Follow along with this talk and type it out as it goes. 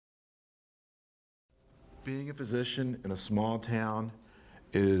Being a physician in a small town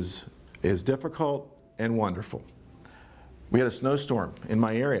is difficult and wonderful. We had a snowstorm in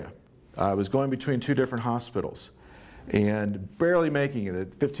my area. I was going between two different hospitals and barely making it. A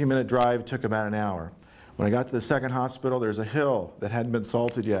 15-minute drive took about an hour. When I got to the second hospital, there's a hill that hadn't been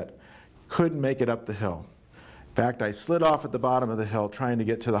salted yet. Couldn't make it up the hill. In fact, I slid off at the bottom of the hill trying to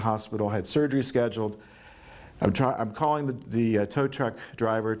get to the hospital, had surgery scheduled. I'm calling the tow truck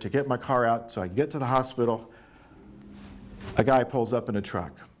driver to get my car out so I can get to the hospital. A guy pulls up in a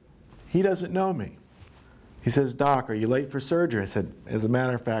truck. He doesn't know me. He says, "Doc, are you late for surgery?" I said, "As a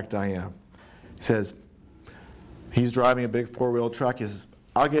matter of fact, I am." He says, he's driving a big four-wheel truck. He says,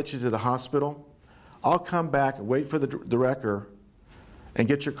 "I'll get you to the hospital. I'll come back and wait for the wrecker and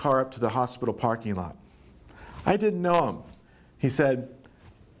get your car up to the hospital parking lot." I didn't know him. He said,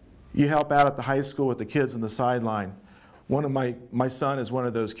 "You help out at the high school with the kids on the sideline. My son is one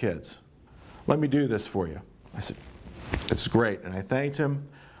of those kids. Let me do this for you." I said, "It's great." And I thanked him.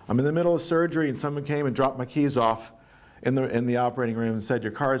 I'm in the middle of surgery and someone came and dropped my keys off in the operating room and said,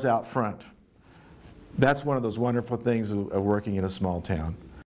 "Your car's out front." That's one of those wonderful things of working in a small town.